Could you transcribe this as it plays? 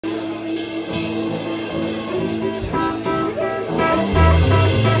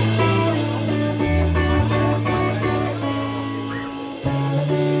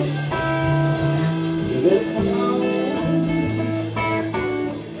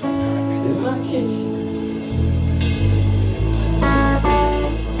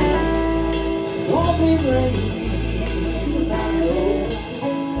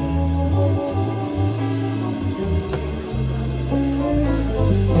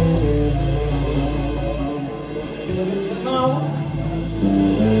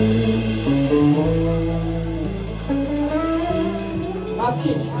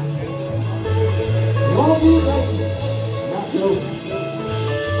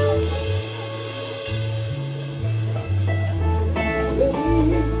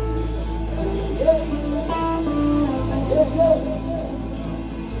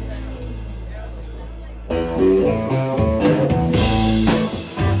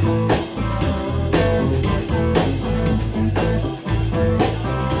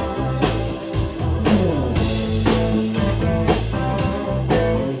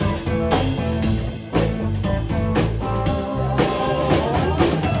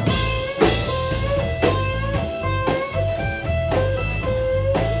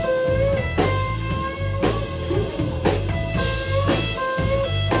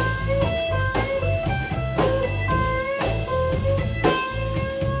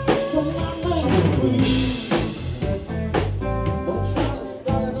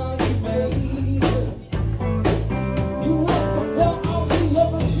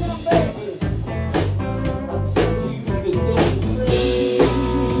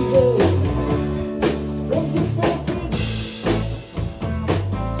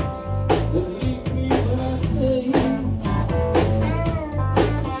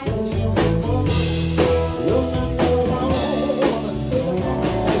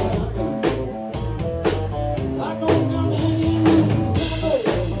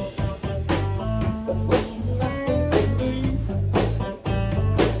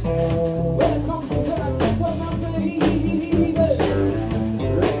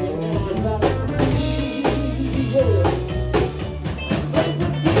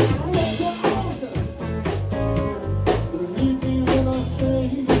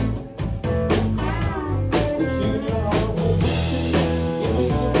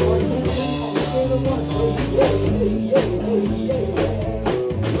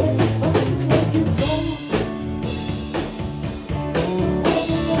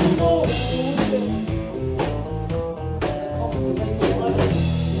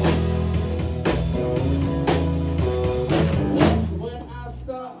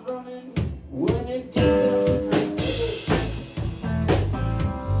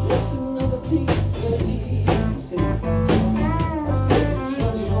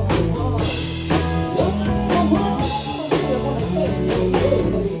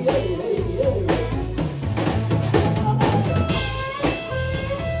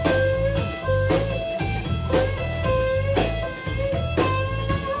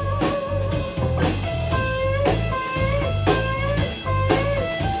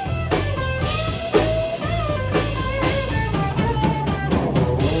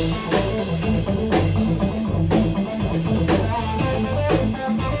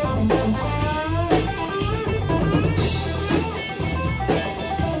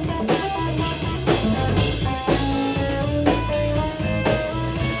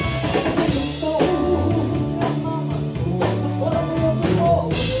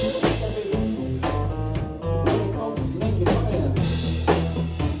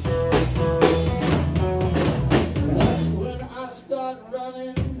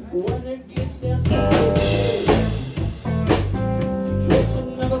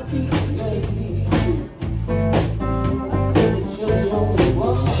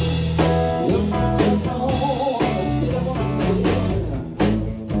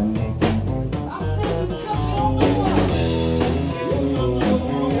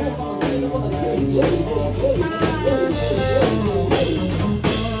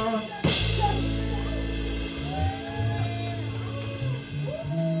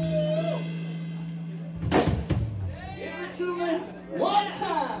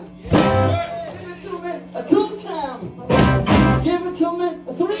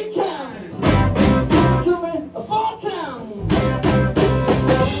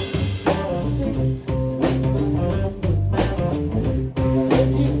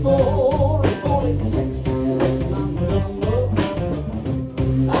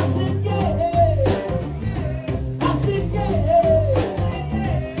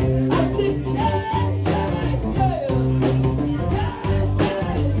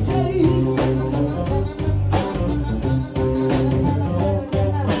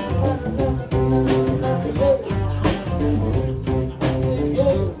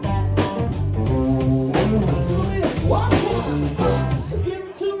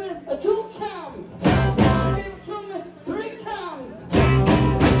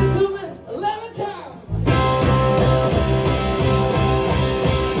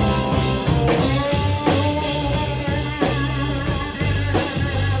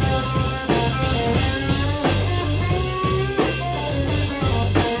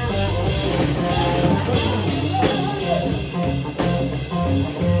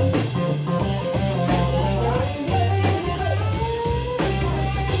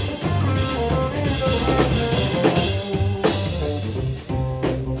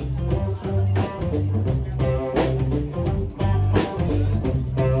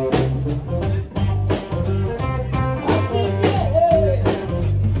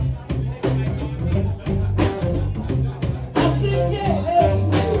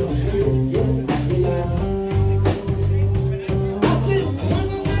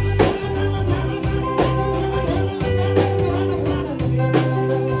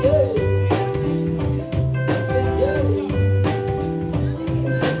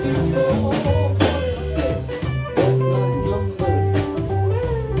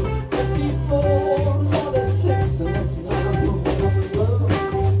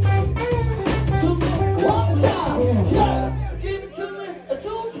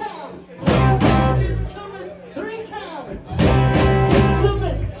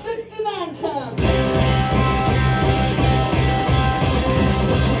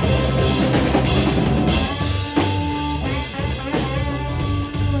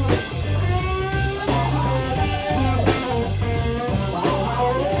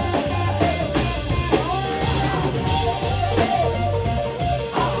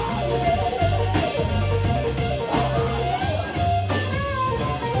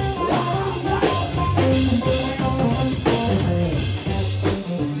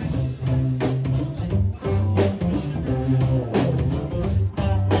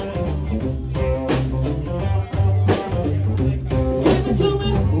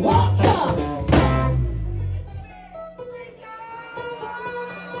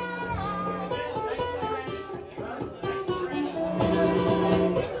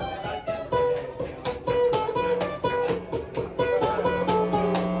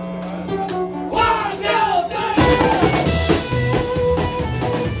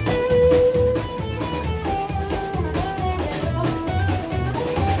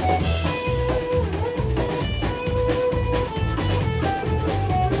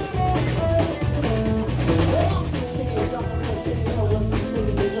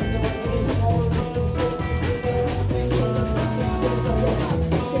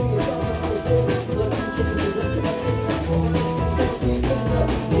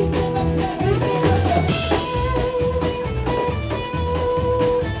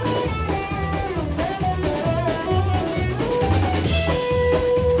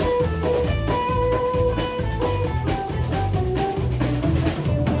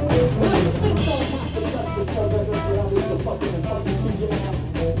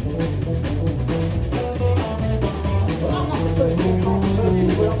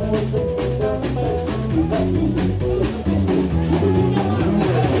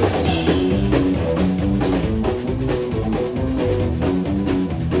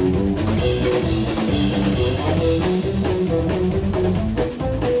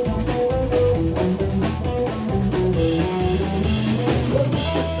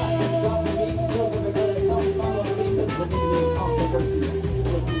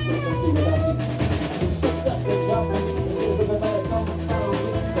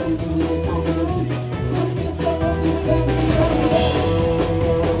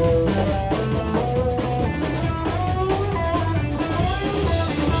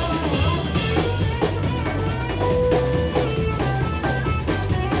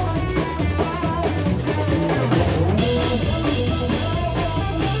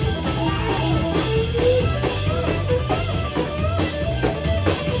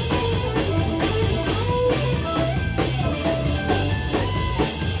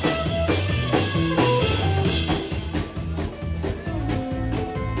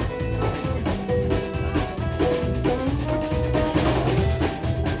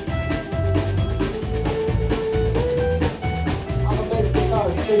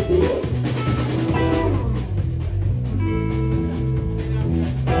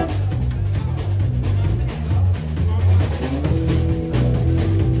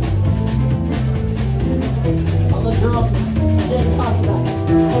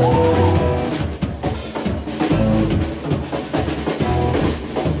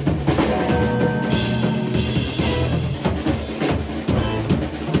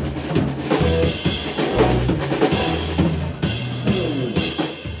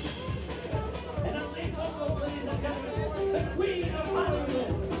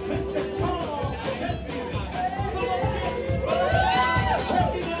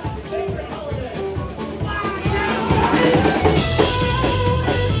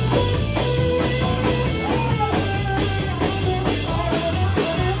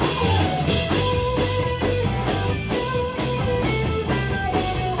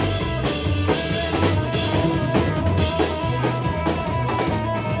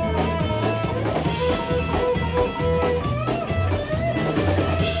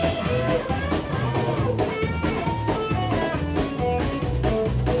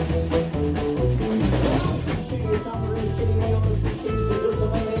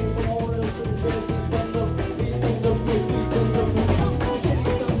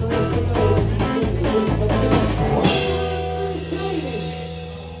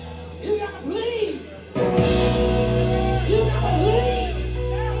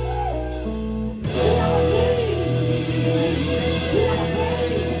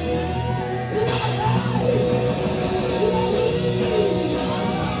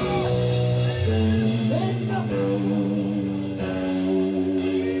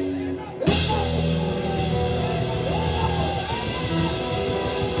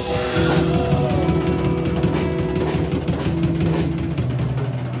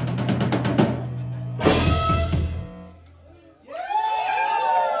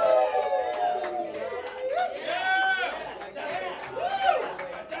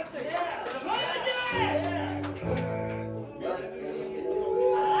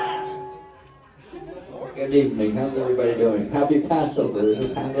Good evening. How's everybody doing? Happy Passover. Is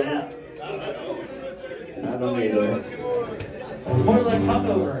it Passover? I don't either. It's more like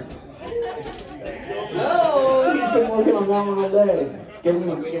hungover. No, he's been working on that one all day. Give him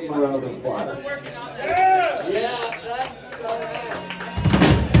a round of applause. Yeah, that's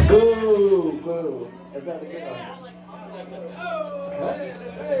Boo, boo. Is that a good one?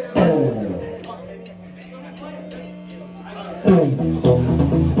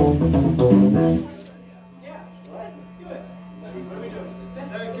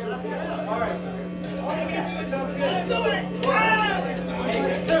 Sounds good. Do it!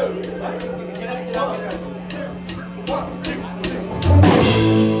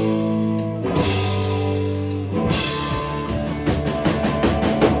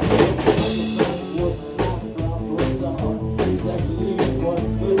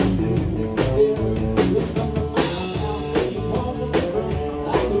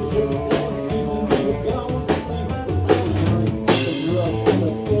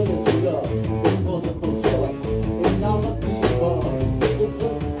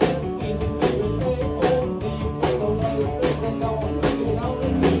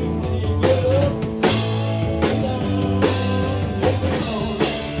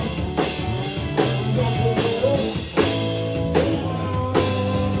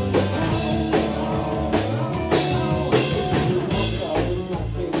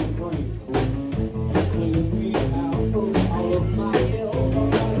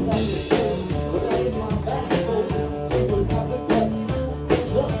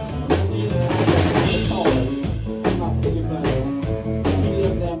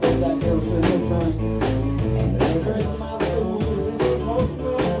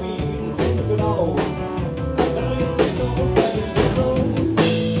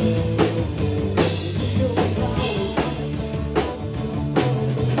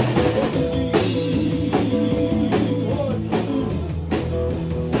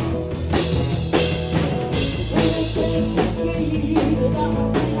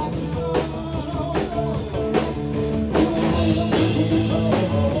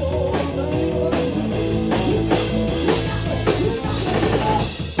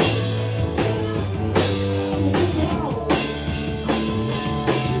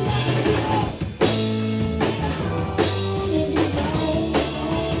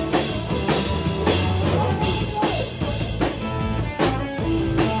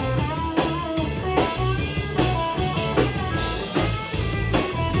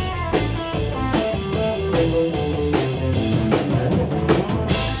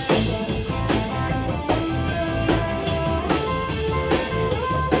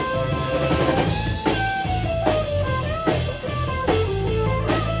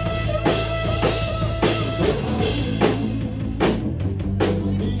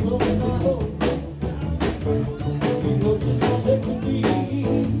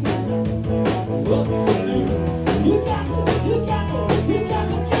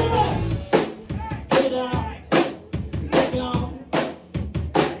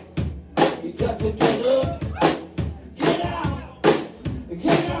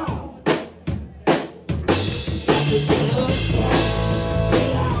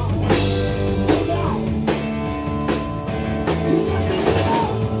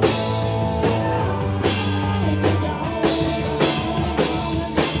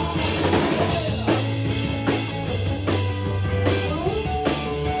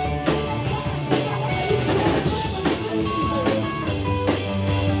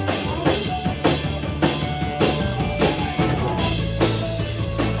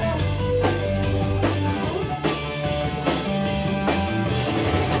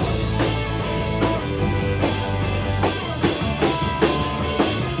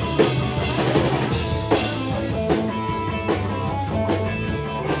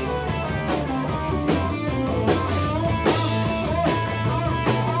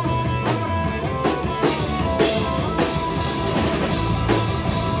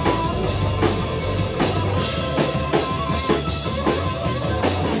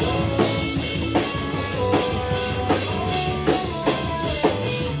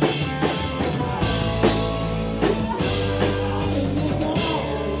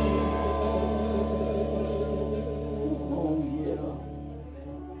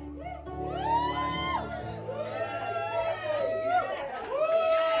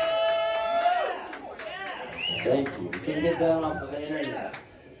 Thank you. You can get that off of the internet.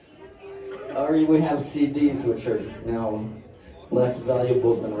 Or we have CDs, which are now less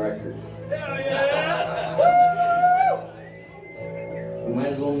valuable than records. We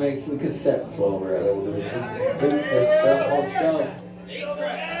might as well make some cassettes while we're at it. We'll do this whole show.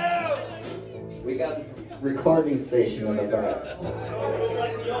 We got a recording station in the back.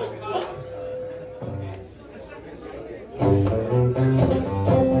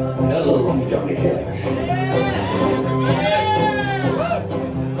 Hello, I'm Johnny Cash.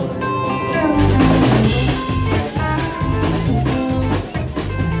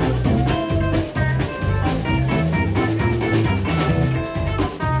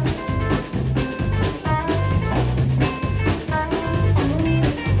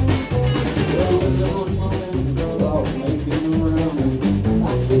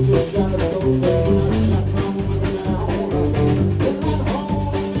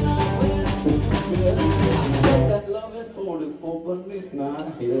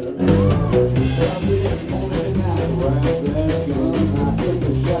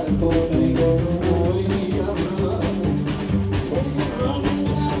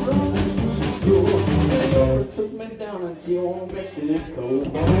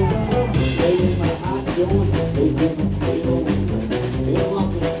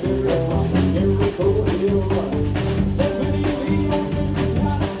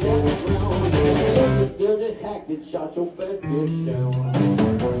 Shot your fat bitch down.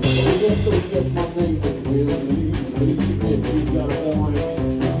 So guess my name is Willie. If you got a warrant,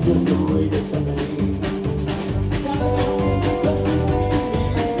 just a rate of name.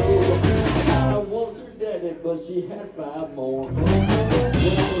 I was her daddy, but she had 5 more. When I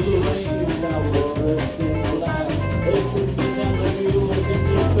was arranged, I was dressed in black. They took me down the hill and they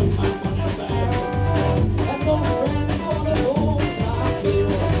took my money back. I told a friend for the whole time bill.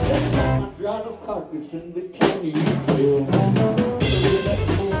 That's why I drive a carcass in the county jail.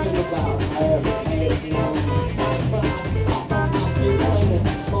 About half now. But I'm feeling it.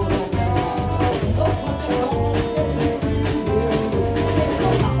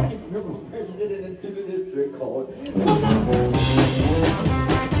 President into the district court.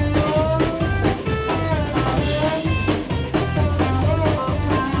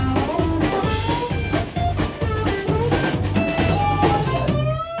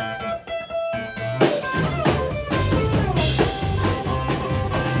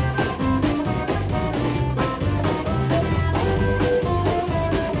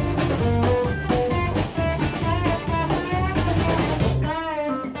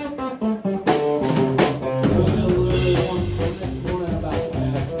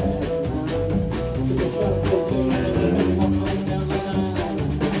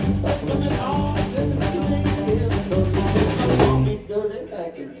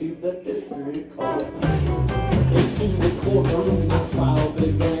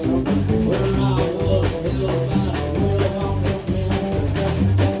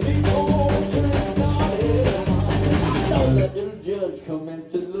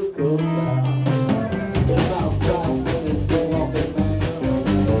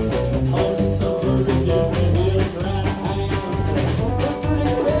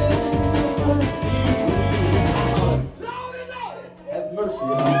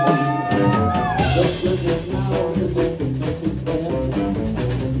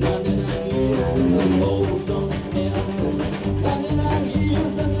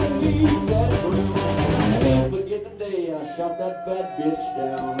 Shot that bad bitch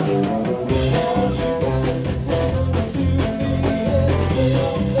down.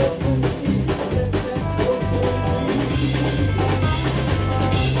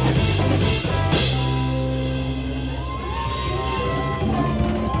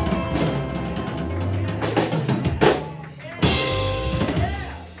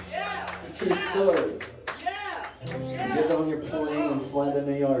 True story. Get on your plane and fly to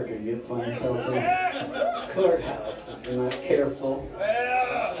New York and you'll find yourself in a courthouse if you're not careful.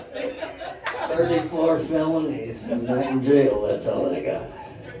 34 felonies and not in jail, that's all I got.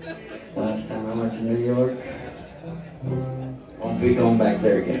 Last time I went to New York, won't be going back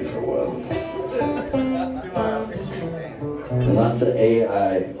there again for a while. And lots of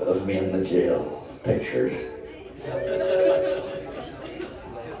AI of me in the jail pictures.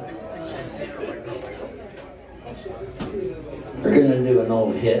 We're gonna do an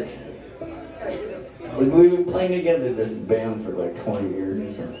old hit. We've been playing together this band for like 20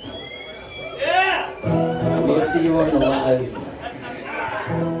 years. Yeah! We'll see you on the live.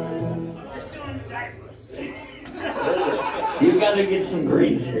 You gotta get some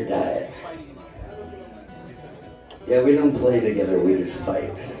greens in your diet. Yeah, we don't play together, we just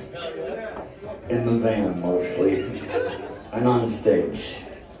fight. in the van mostly, and on stage.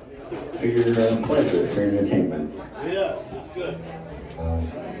 For your pleasure, for your entertainment. Yeah, it's good.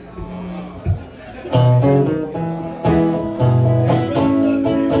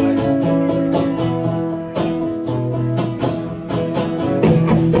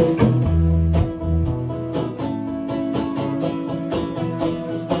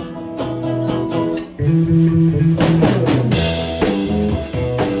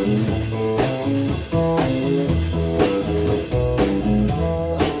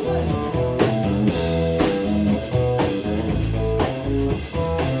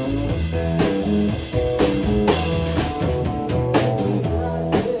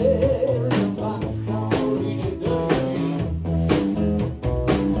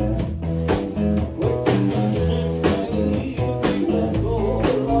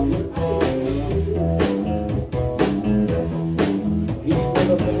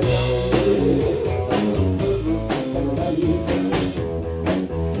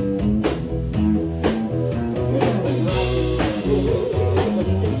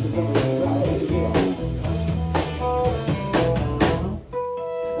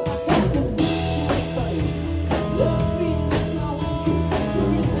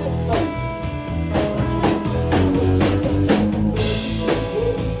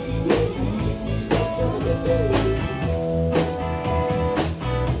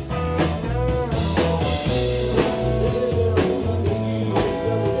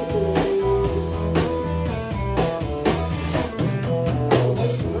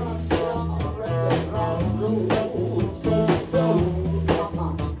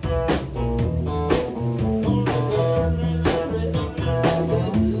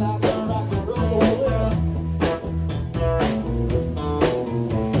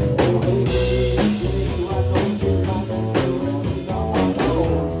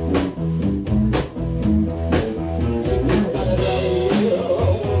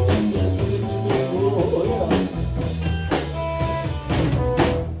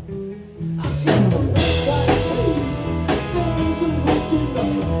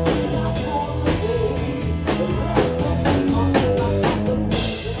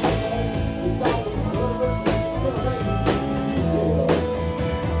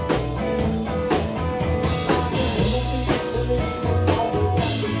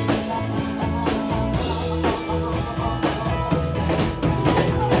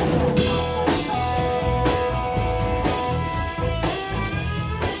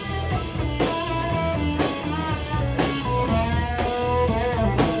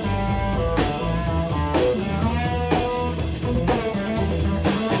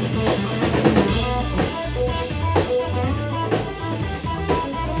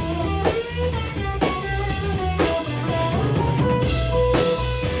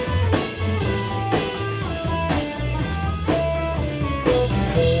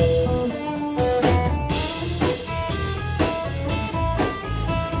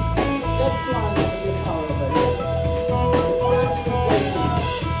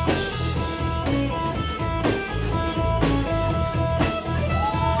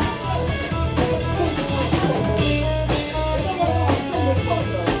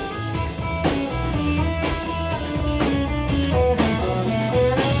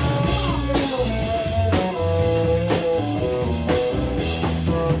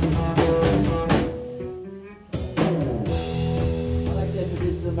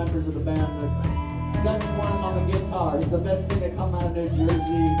 The best thing to come out of New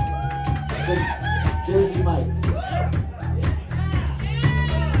Jersey since Jersey Mike's.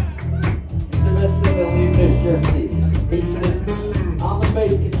 It's the best thing to leave New Jersey. He's just on the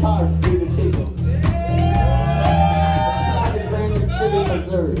bass guitar, Steve Tegel. Out of Granite City,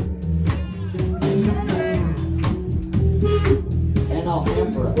 Missouri. And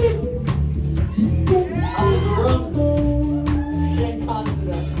Alhambra. On the drums,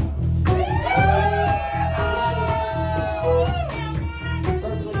 Considine.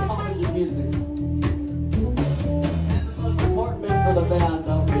 The band,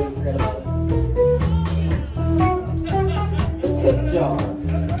 don't forget about it. The tip jar.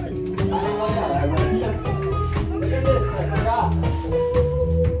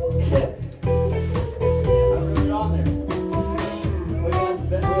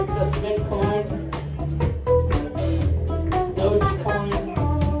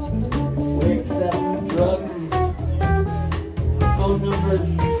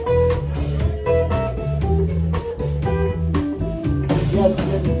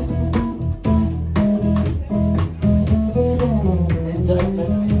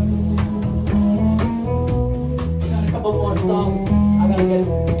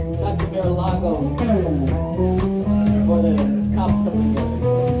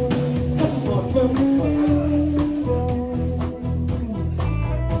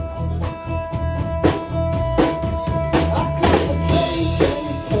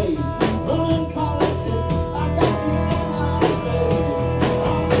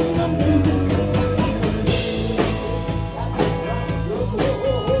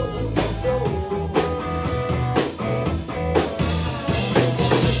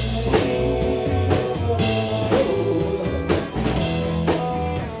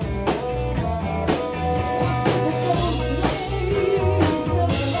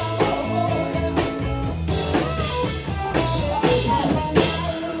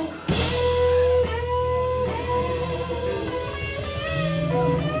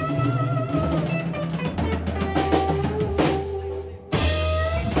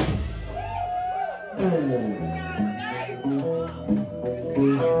 Song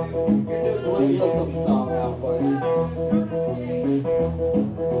out for you.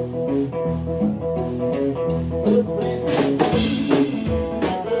 Good friend,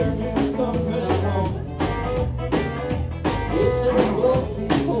 come home. It's a road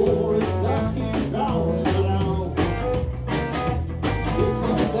before it's like you crawling along. You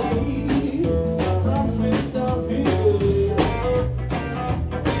can say, I promise I'll be good.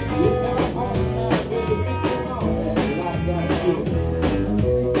 You come home now, baby,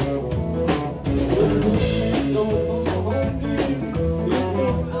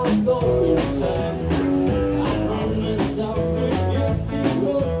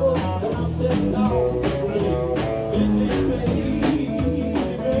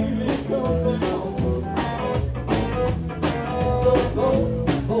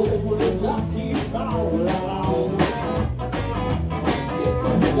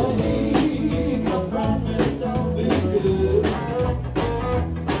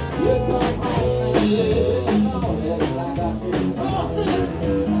 come on, that's like I should.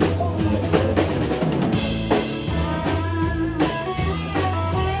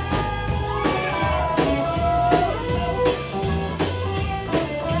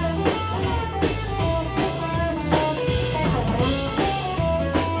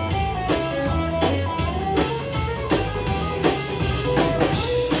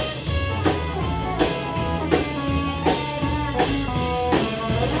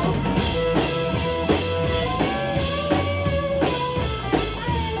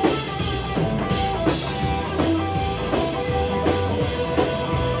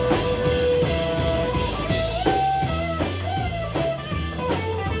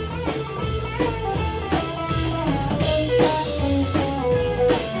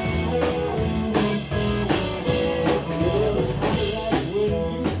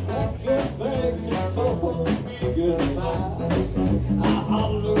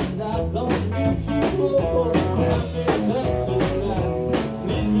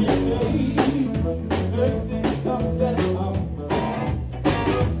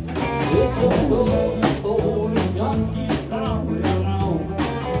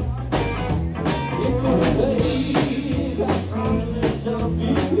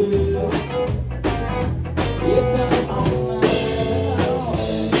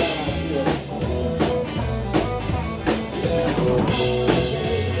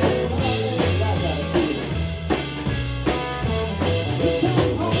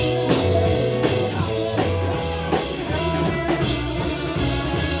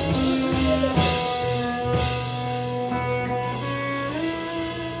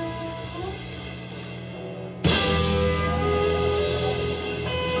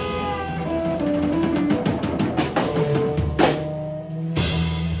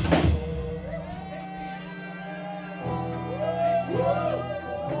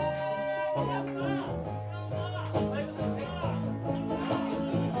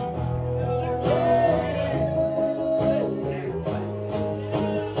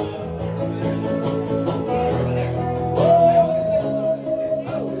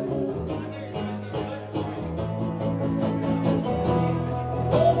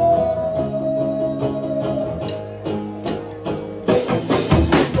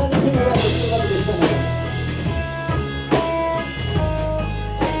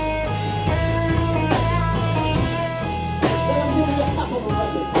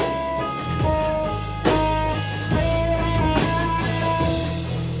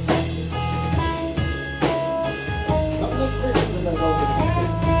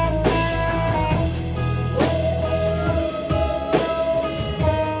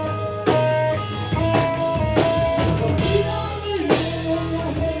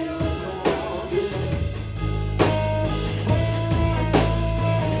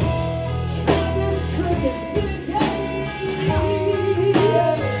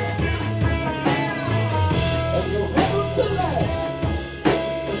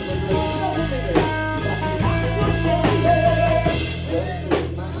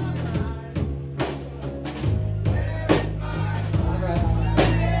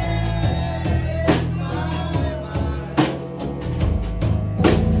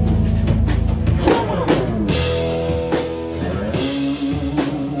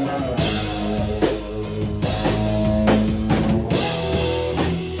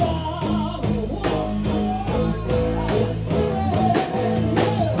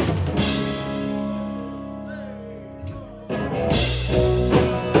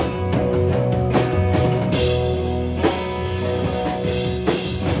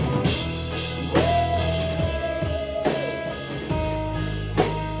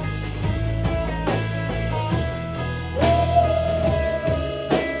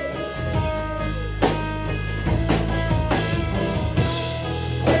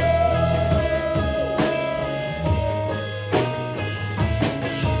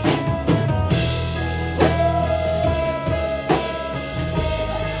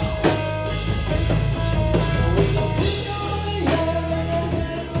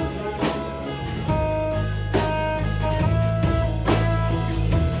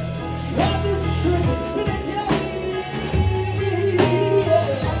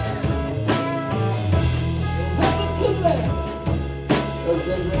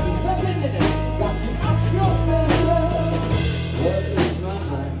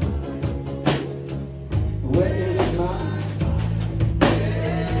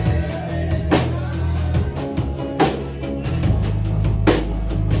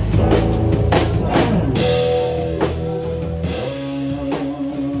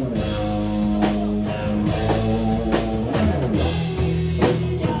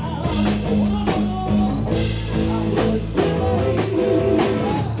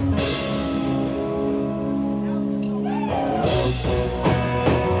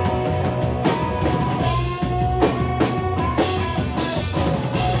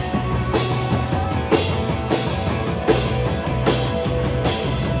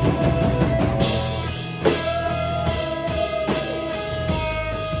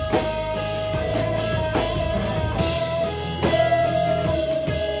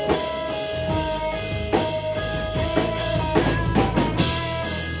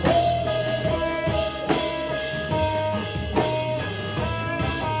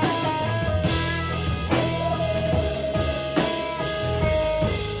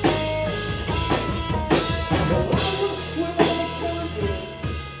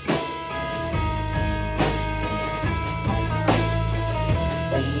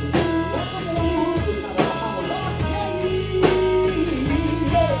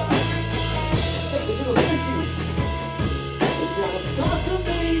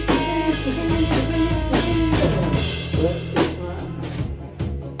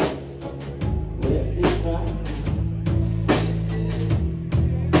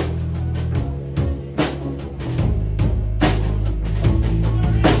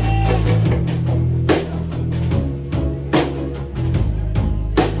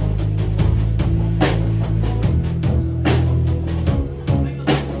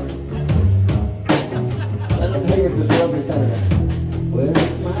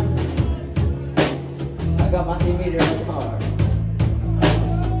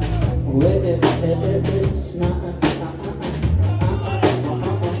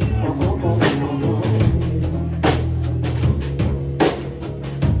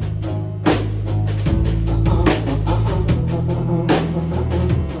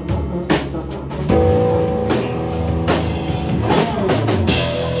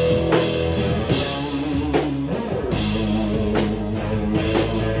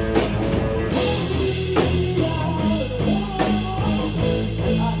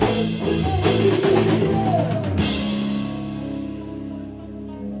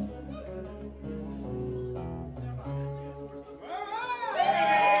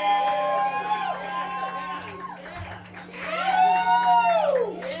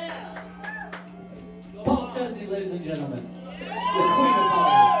 Chesne, ladies and gentlemen. The Queen of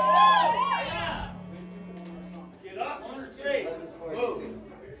Hollywood. Get off the street. Move.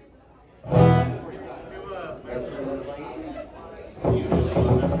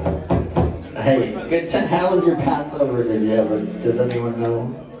 Hey, good time. How was your Passover? Did you have a, does anyone know?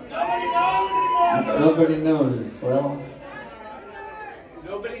 Nobody knows anymore. Nobody knows. Well,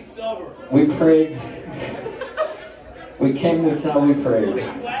 Nobody's sober. we prayed. We came to how we prayed.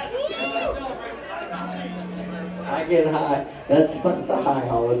 I get high. That's a high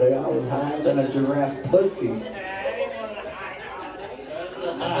holiday. I was higher than a giraffe's pussy. That's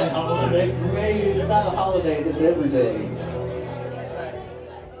a high holiday for me. It's not a holiday. It's every day.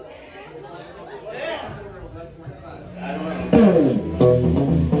 I don't know.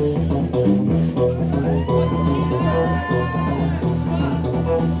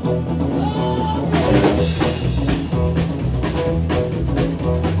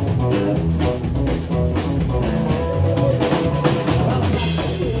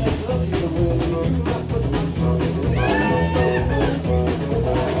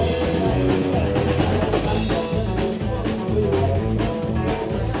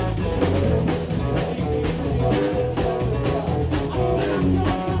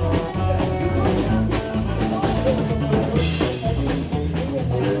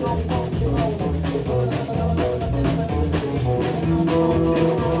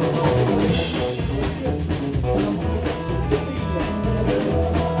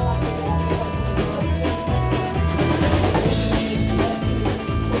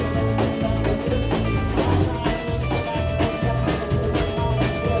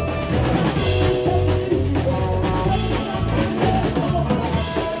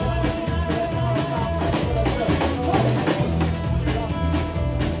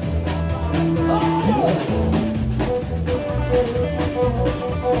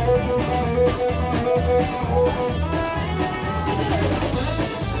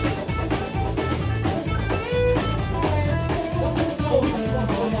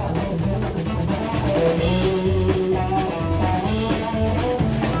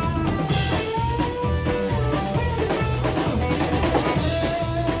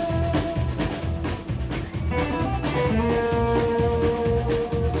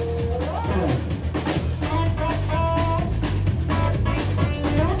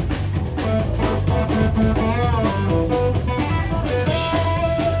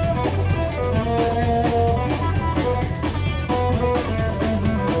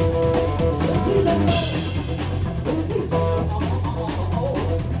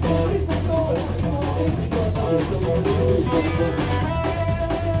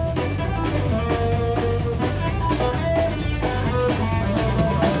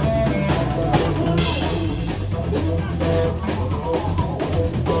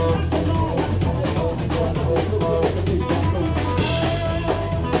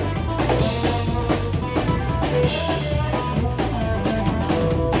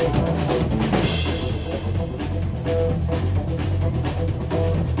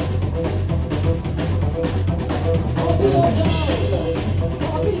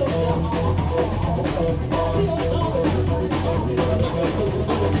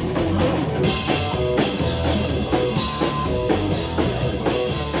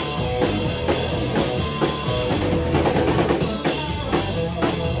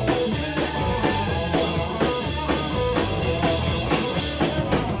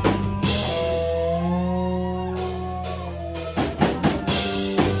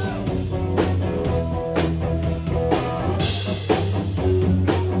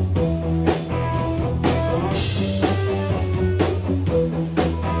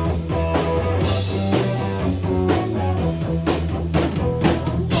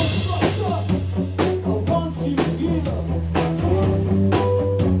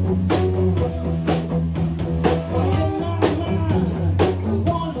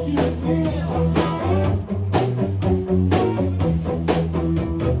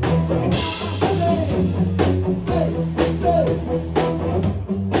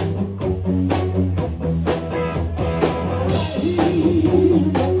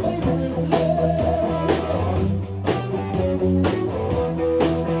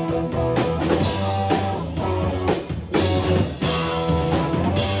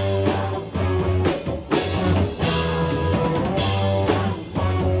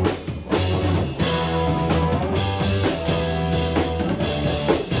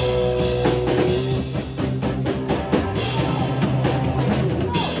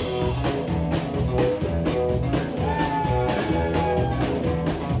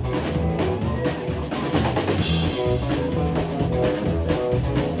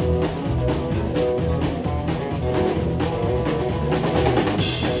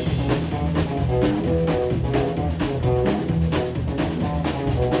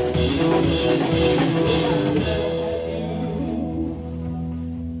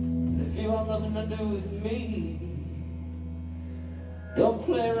 do with me. Don't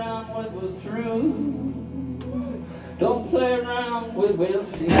play around with we're through. Don't play around with we'll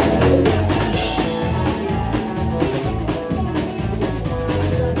see.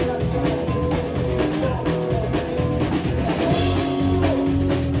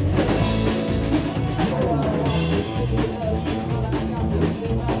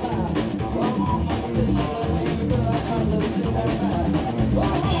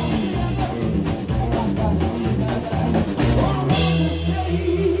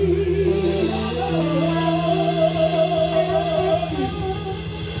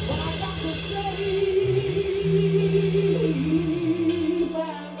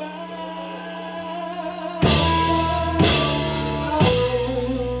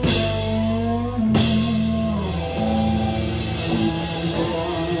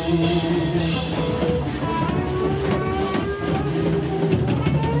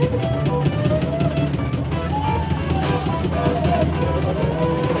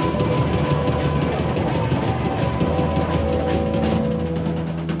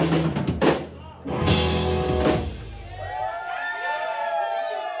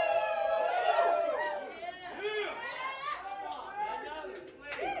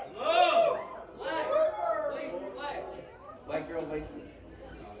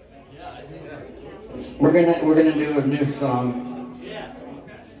 We're gonna do a new song.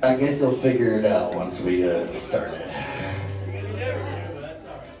 I guess you'll figure it out once we start it.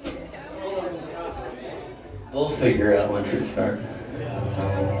 We'll figure it out once we start. Here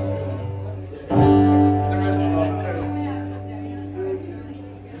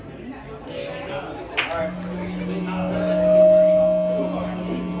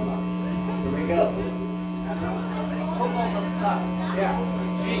we go. Football's on the top. Yeah.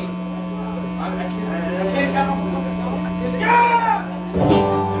 G. I can't count off the fucking song. Yeah!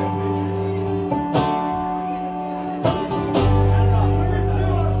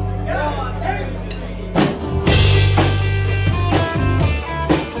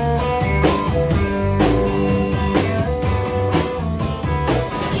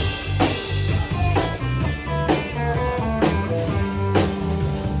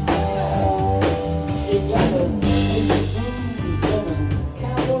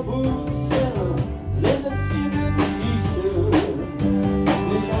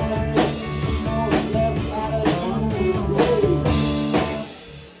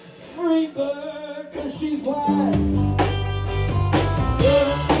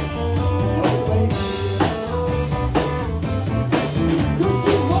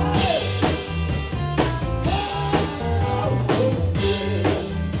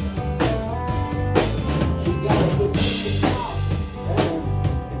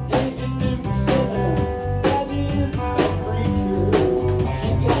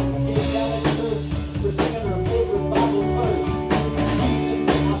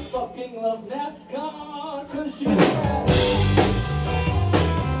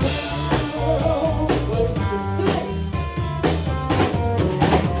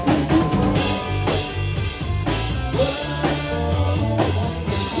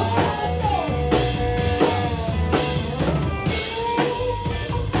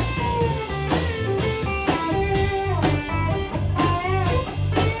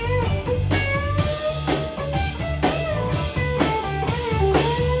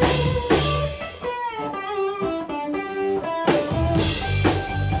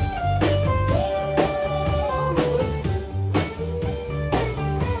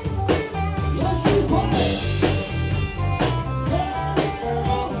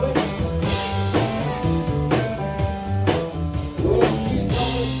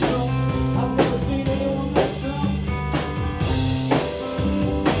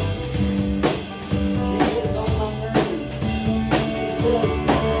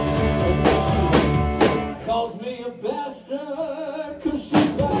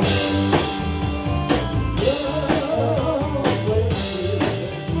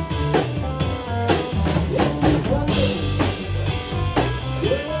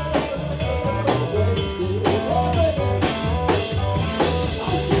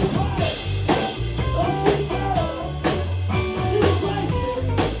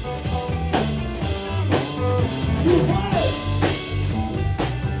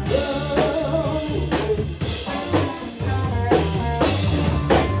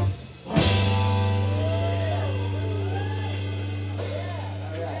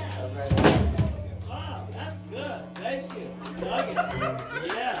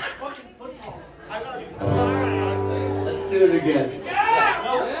 Let's do it again. Yeah!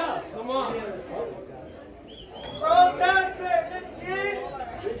 Oh, yeah, come on. Roll time, say,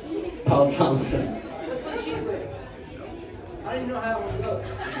 kid! Paul Thompson. Let's play cheeseburger. I don't even know how it would look.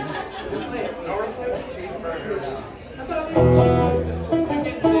 We'll play it. No, we're playing cheeseburger now. I thought I was going cheeseburger. Let's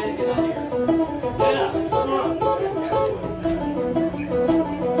get in bed and get out of here.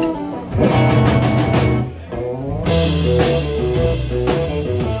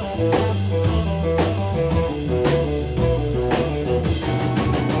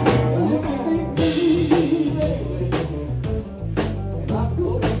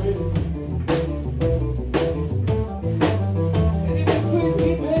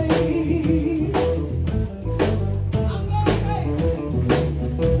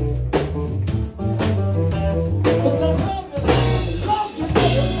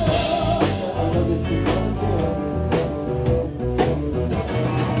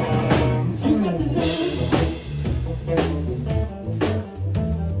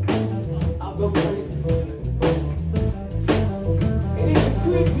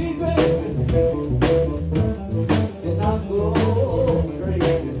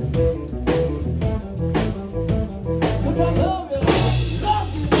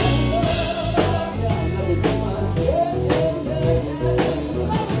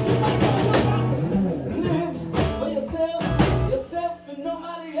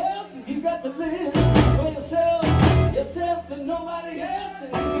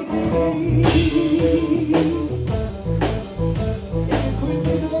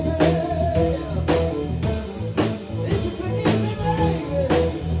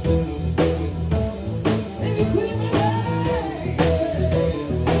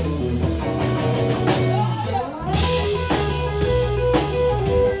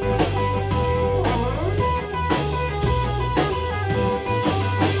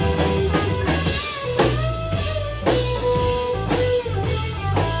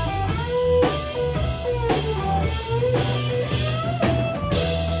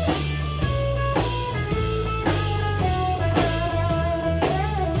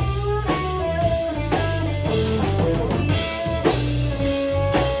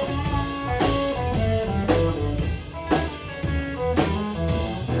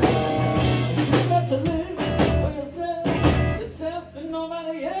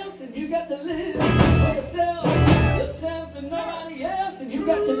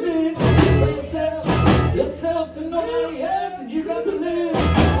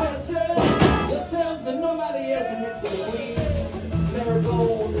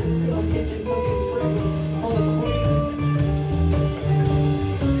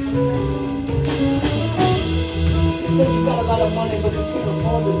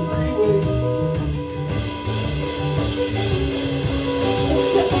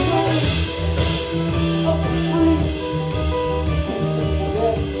 Yeah, come on.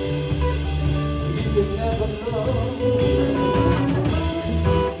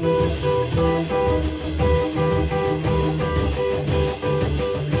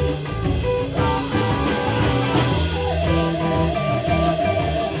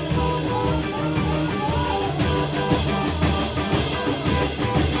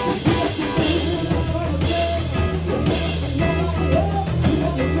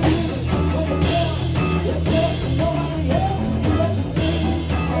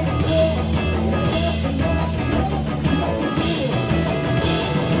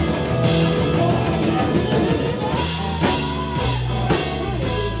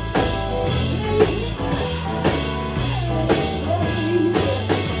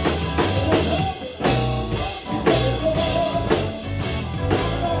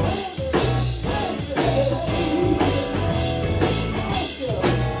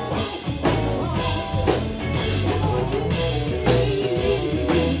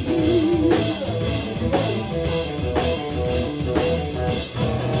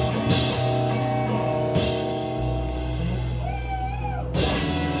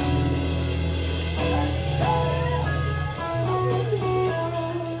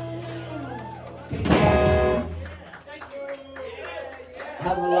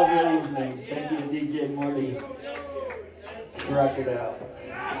 Have a lovely evening. Thank you, DJ Marty. Let's rock it out.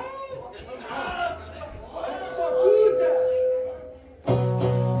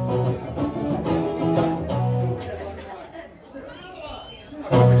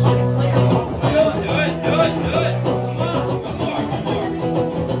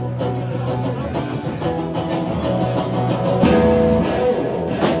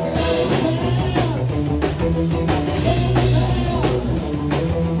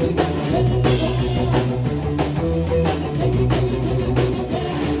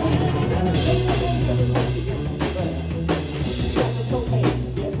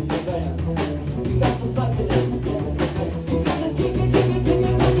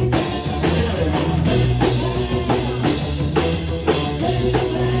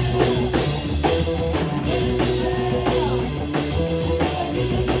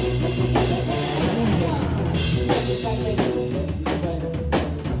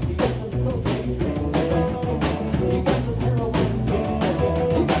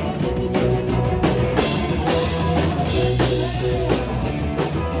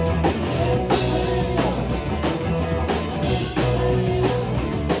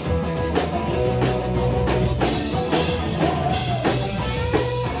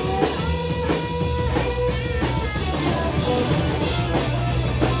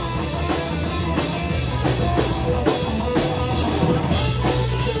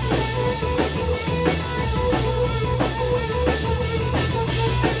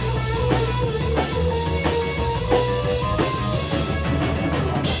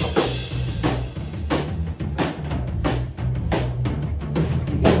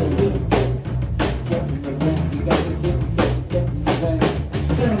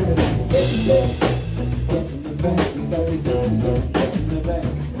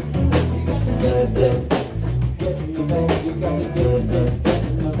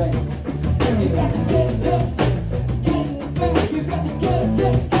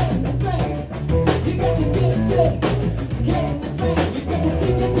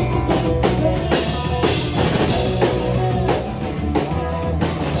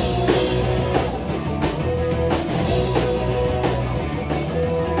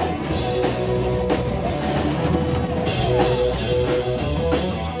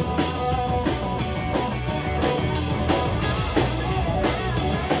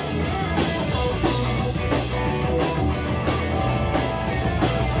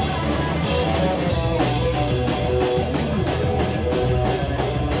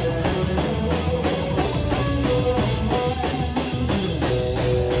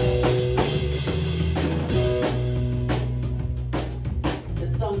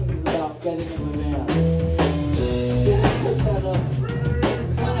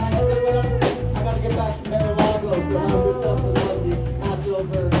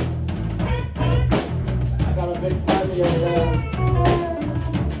 over. I got a big party over there.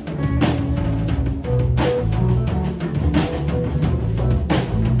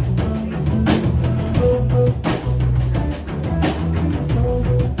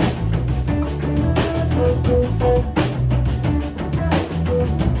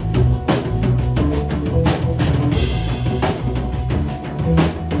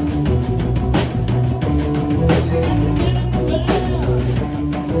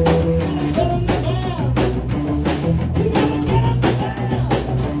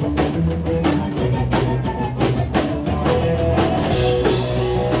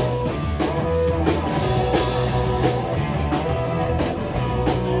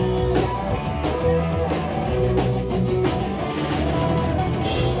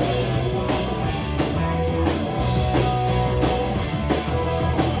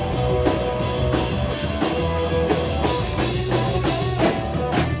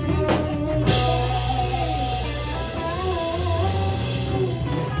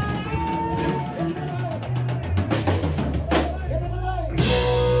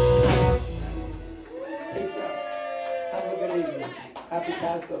 Happy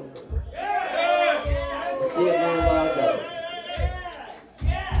Passover. See you in Orlando.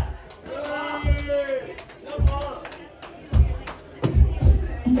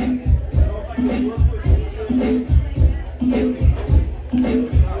 Yeah.